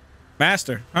 $4.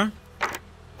 Master, huh?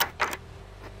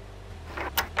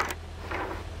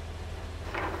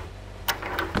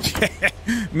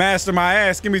 Master my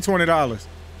ass. Give me $20.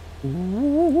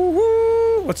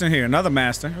 Ooh, what's in here? Another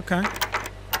master. Okay.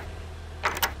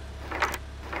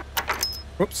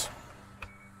 Whoops.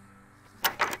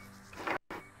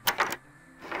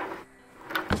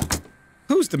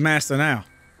 Who's the master now?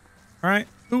 All right.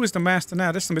 Who is the master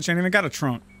now? This bitch ain't even got a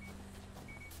trunk.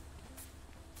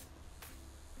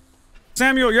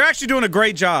 Samuel, you're actually doing a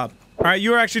great job. All right.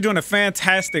 You're actually doing a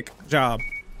fantastic job.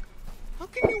 How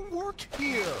can you work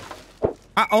here?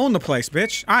 I own the place,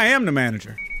 bitch. I am the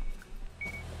manager.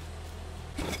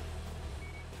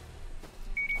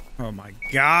 Oh my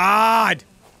god.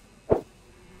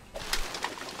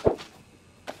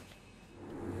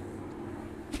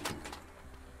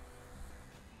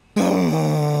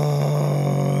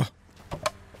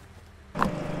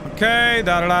 Okay,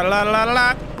 da da da da da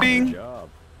da da. Bing. Good job.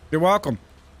 You're welcome.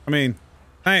 I mean,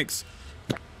 thanks.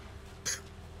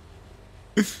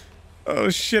 Oh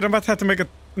shit! I'm about to have to make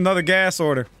another gas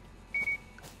order.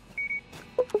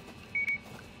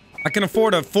 I can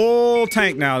afford a full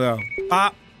tank now, though.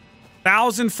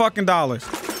 $1,000 fucking dollars.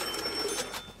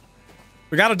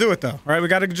 We gotta do it though. All right, we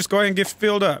gotta just go ahead and get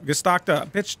filled up, get stocked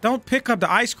up. Bitch, don't pick up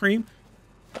the ice cream.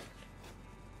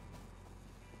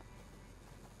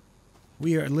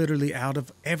 We are literally out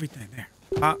of everything there.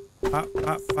 Pop, pop,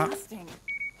 pop, pop. Disgusting.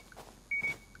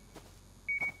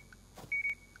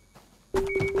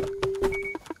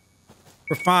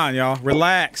 We're fine, y'all.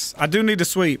 Relax. I do need to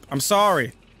sweep. I'm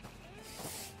sorry.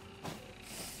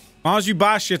 As long as you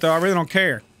buy shit, though, I really don't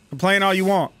care. Complain all you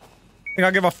want. Think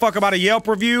I give a fuck about a Yelp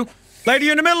review? Lady,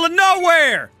 you're in the middle of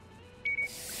nowhere!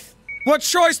 What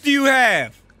choice do you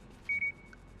have?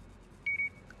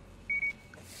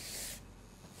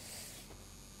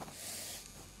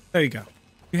 There you go.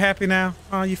 You happy now?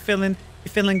 Oh, you feeling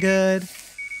good?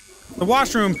 The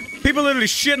washroom, people literally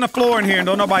shit on the floor in here and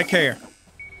don't nobody care.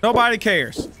 Nobody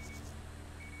cares.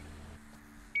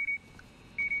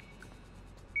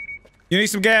 You need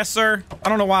some gas, sir? I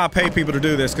don't know why I pay people to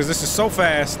do this, because this is so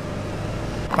fast.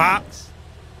 Pop.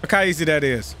 Look how easy that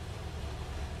is.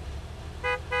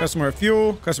 Customer at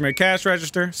fuel, customer at cash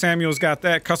register. Samuel's got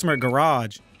that. Customer at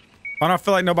garage. Why don't I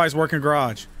feel like nobody's working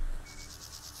garage?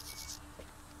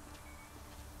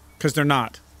 Because they're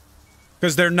not.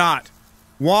 Because they're not.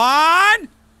 One!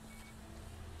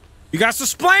 You got some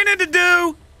explaining to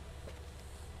do!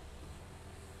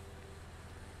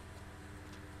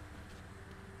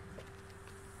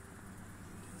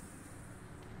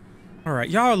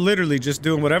 Alright, y'all are literally just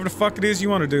doing whatever the fuck it is you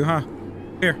want to do, huh?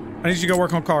 Here, I need you to go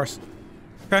work on cars.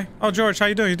 Okay? Oh, George, how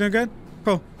you doing? You doing good?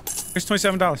 Cool. Here's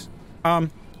 $27.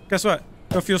 Guess what?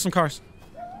 Go fuel some cars.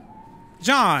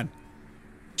 John!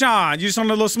 John, you just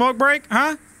want a little smoke break?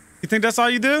 Huh? You think that's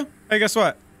all you do? Hey, guess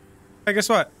what? Hey, guess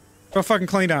what? Go fucking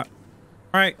clean up.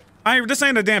 Alright? This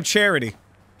ain't a damn charity.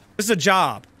 This is a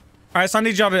job. Alright, so I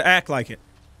need y'all to act like it.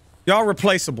 Y'all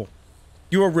replaceable.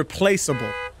 You are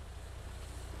replaceable.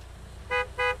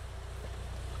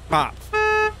 Pop.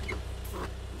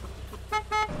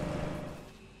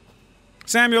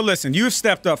 Samuel, listen, you've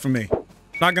stepped up for me.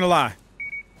 Not gonna lie.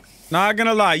 Not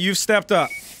gonna lie, you've stepped up.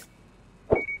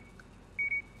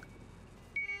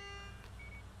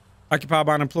 Occupied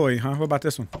by an employee, huh? What about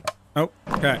this one? Nope.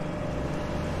 Okay.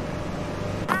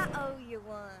 I owe you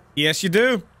one. Yes, you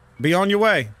do. Be on your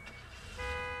way.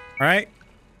 Alright?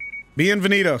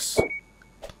 Bienvenidos.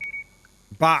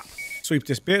 Bop. Sweep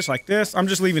this bitch like this. I'm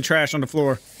just leaving trash on the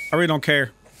floor. I really don't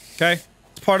care. Okay?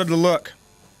 It's part of the look.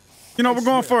 You know, we're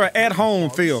going for an at-home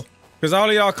feel. Because all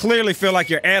of y'all clearly feel like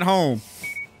you're at home.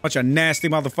 Bunch of nasty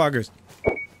motherfuckers.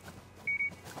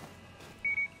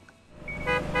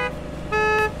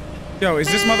 Yo,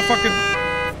 is this motherfucker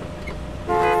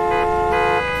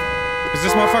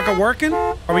working?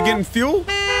 Are we getting fuel?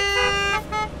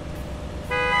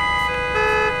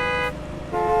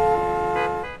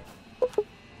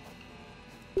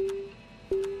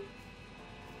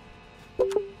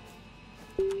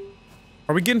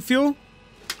 Are we getting fuel?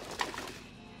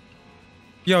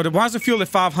 Yo, why is the fuel at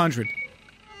 500?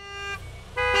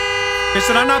 Hey,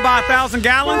 should I not buy 1,000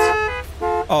 gallons?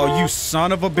 Oh, you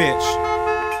son of a bitch.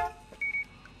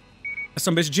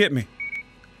 Some bitch jit me.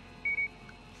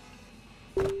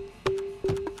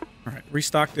 Alright,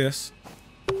 restock this.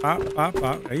 Pop, pop,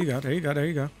 pop. There you go, there you go, there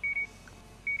you go.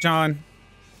 John.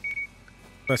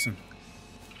 Listen.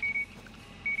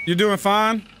 You're doing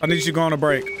fine? I need you to go on a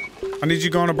break. I need you to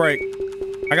go on a break.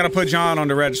 I gotta put John on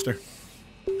the register.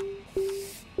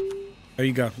 There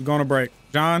you go. You're going on a break.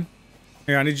 John,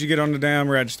 here, I need you to get on the damn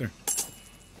register.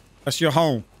 That's your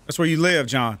home. That's where you live,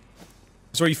 John.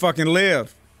 That's where you fucking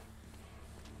live.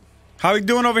 How we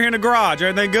doing over here in the garage?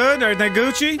 Everything good? Everything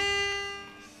Gucci?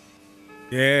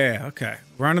 Yeah, okay.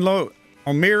 Running low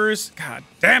on mirrors. God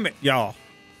damn it, y'all.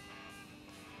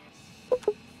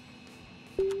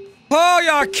 Oh,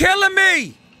 y'all killing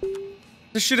me!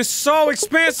 This shit is so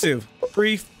expensive.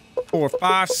 3, 4,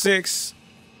 5, 6.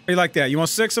 How you like that? You want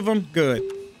 6 of them? Good.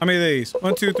 How many of these?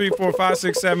 1, 2, 3, 4, 5,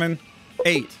 6, 7,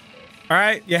 8. All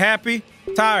right, you happy?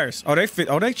 Tires. Oh, they fit.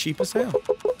 Oh, they cheap as hell.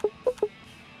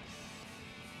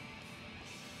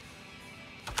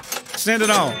 Send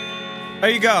it on. There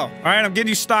you go. All right, I'm getting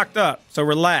you stocked up, so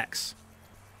relax.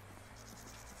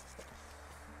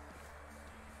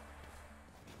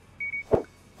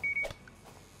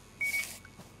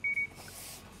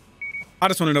 I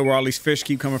just want to know where all these fish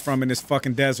keep coming from in this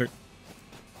fucking desert.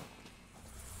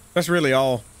 That's really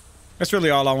all. That's really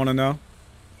all I want to know.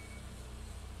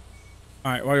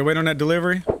 All right, while you're waiting on that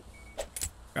delivery, got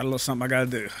a little something I gotta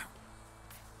do.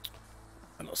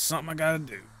 A little something I gotta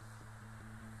do.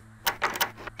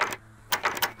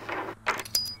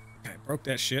 Okay, broke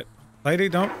that shit. Lady,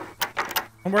 don't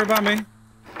worry about me.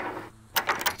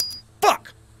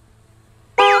 Fuck!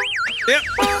 Yep,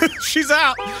 she's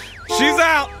out. She's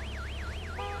out.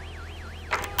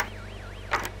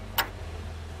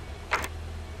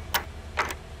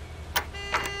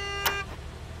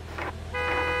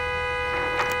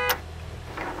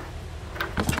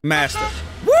 Master.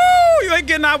 Woo! You ain't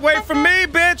getting away from me,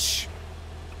 bitch!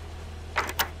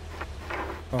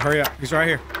 Oh, hurry up. He's right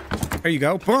here. There you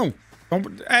go. Boom.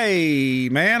 Hey,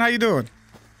 man. How you doing?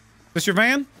 This your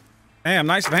van? Damn,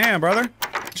 nice van, brother.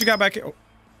 What you got back here?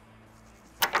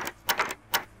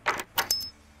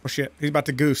 Oh, shit. He's about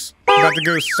to goose. He's about to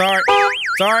goose. Sorry.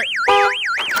 Sorry.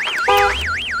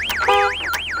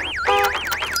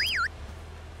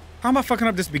 How am I fucking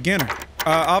up this beginner?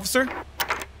 Officer?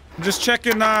 Just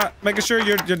checking, making sure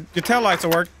your tail lights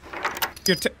will work.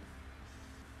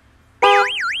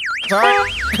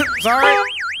 Sorry. Sorry.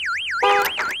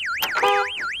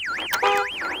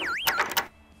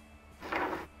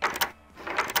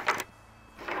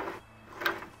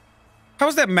 How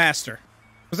was that master?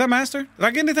 Was that master? Did I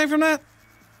get anything from that?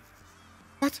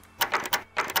 What?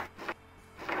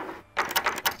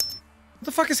 What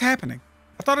the fuck is happening?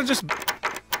 I thought it just...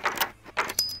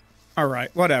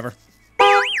 Alright, whatever.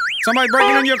 Somebody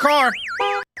breaking in your car.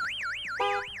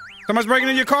 Somebody's breaking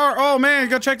in your car. Oh, man,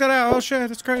 go check that out. Oh, shit,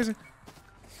 that's crazy.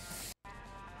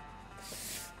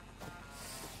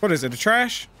 What is it, the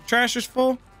trash? Trash is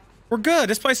full? We're good.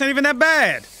 This place ain't even that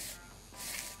bad.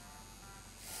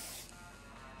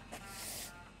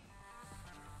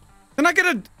 Didn't I get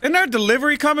a... Isn't there a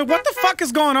delivery coming? What the fuck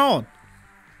is going on?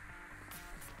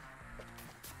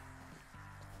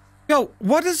 Yo,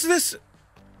 what is this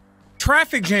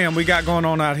traffic jam we got going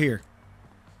on out here?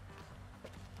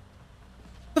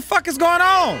 The fuck is going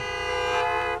on?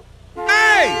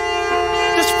 Hey!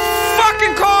 This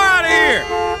fucking car out of here!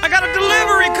 I got a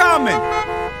delivery coming!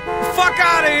 The fuck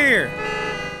out of here!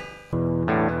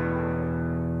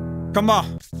 Come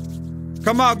on.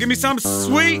 Come on, give me something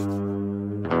sweet.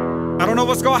 I don't know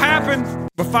what's gonna happen,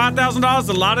 but $5,000 is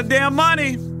a lot of damn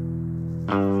money.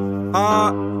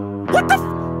 What the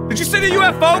f- Did you see the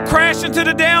UFO crash into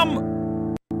the damn...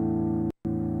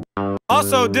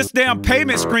 Also, this damn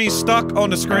payment screen stuck on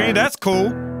the screen. That's cool.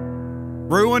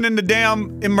 Ruining the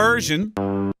damn immersion.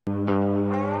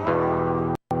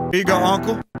 Here you go,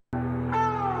 uncle.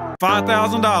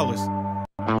 $5,000.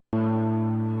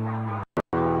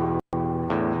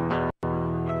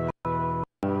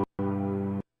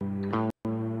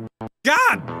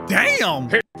 God damn!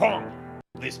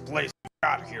 place you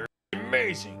got here is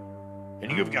amazing.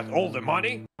 And you've got all the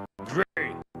money?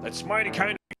 Great. That's mighty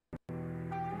kind of you.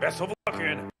 Best of luck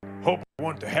and hope you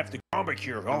want to have the comic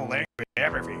here of all language and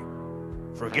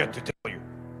everything. Forget to tell you,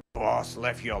 boss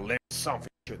left you a little something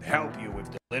that should help you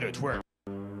with the little twerk.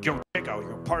 Go check out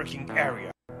your parking area.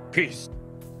 Peace.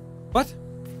 What?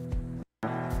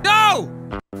 No!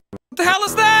 What the hell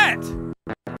is that?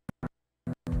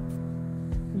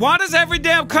 Why does every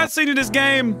damn cutscene in this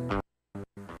game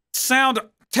sound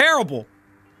terrible?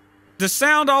 The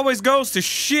sound always goes to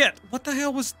shit. What the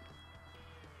hell was...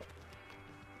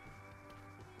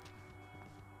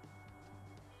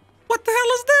 What the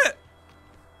hell is that?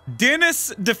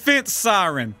 Dennis defense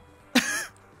siren.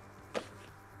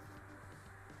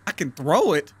 I can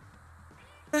throw it.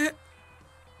 I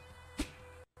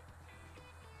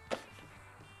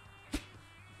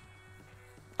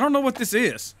don't know what this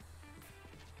is.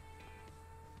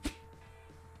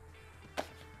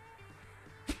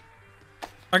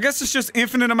 I guess it's just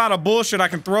infinite amount of bullshit I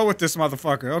can throw at this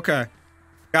motherfucker. Okay.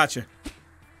 Gotcha.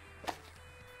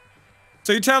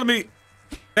 So you're telling me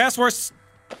that's worth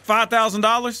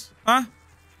 $5,000? Huh?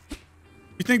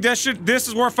 You think this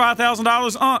is worth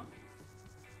 $5,000?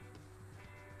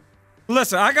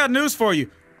 Listen, I got news for you.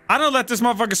 I don't let this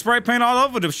motherfucker spray paint all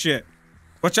over the shit.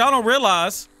 What y'all don't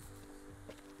realize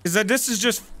is that this is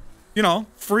just, you know,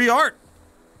 free art.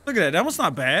 Look at that. That one's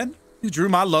not bad. He drew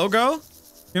my logo.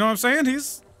 You know what I'm saying?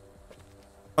 He's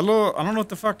a little, I don't know what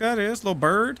the fuck that is. Little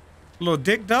bird. A little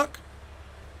dick duck.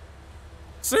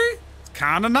 See? It's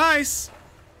kind of nice.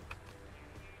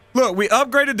 Look, we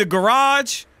upgraded the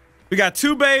garage. We got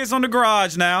 2 bays on the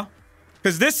garage now.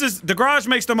 Because the garage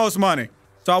makes the most money.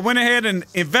 So I went ahead and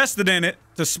invested in it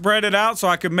to spread it out so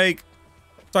I could make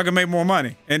more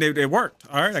money. And it worked.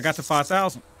 All right, I got to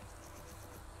 5,000.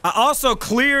 I also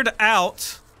cleared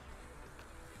out.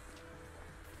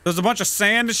 There's a bunch of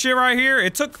sand and shit right here.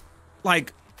 It took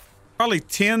like probably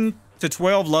 10 to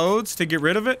 12 loads to get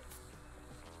rid of it.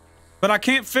 But I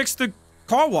can't fix the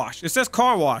car wash. It says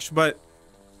car wash, but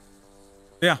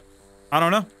yeah, I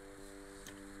don't know.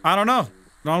 I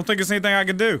don't think it's anything I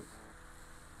can do.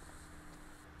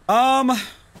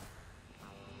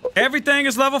 Everything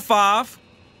is level 5.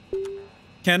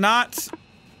 Cannot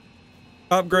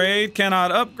upgrade,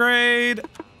 cannot upgrade.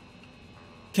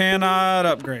 Cannot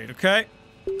upgrade, okay?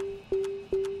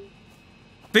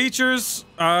 Features,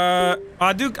 I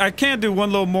can do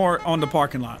one little more on the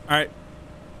parking lot, all right?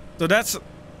 So that's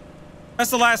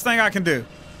the last thing I can do.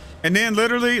 And then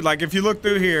literally, like if you look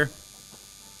through here,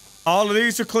 all of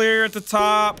these are clear at the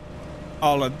top.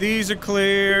 All of these are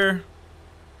clear.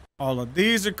 All of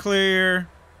these are clear.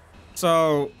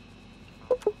 So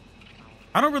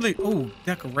I don't really, ooh,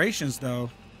 decorations though.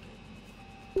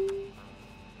 Yo,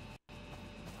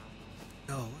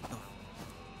 what the?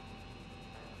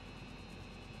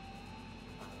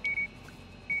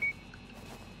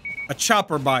 A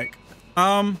chopper bike.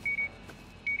 Nah,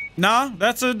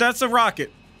 that's a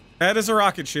rocket. That is a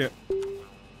rocket ship.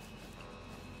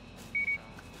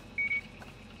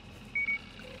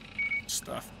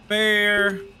 Stuff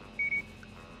there.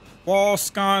 Wall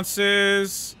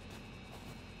sconces.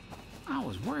 I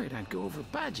was worried I'd go over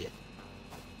budget.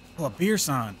 Oh, a beer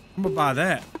sign. I'm gonna buy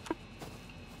that.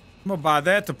 I'm gonna buy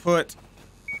that to put...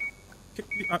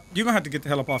 You're gonna have to get the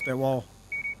hell up off that wall.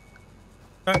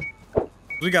 Okay.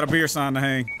 We got a beer sign to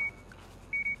hang.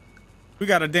 We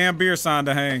got a damn beer sign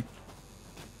to hang.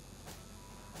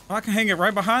 Oh, I can hang it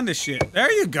right behind this shit.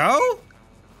 There you go.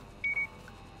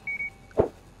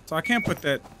 So I can't put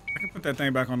that... I can put that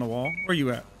thing back on the wall. Where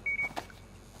you at?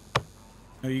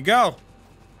 There you go.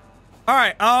 All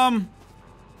right,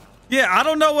 yeah, I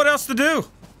don't know what else to do.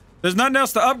 There's nothing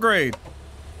else to upgrade.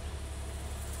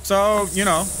 So, you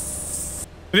know.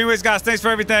 But anyways, guys, thanks for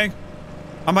everything.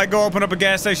 I might go open up a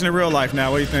gas station in real life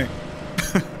now. What do you think?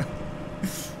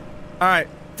 All right,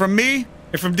 from me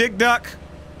and from Dick Duck,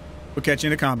 we'll catch you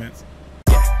in the comments.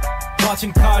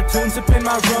 Watching cartoons up in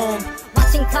my room.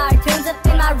 Watching cartoons up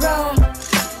in my room.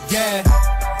 Yeah.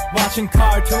 Watching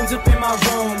cartoons up in my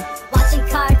room. Watching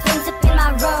cartoons up in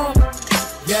my room.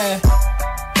 Yeah.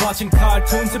 Watching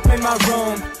cartoons up in my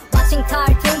room. Watching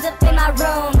cartoons up in my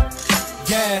room.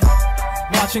 Yeah.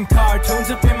 Watching cartoons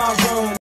up in my room.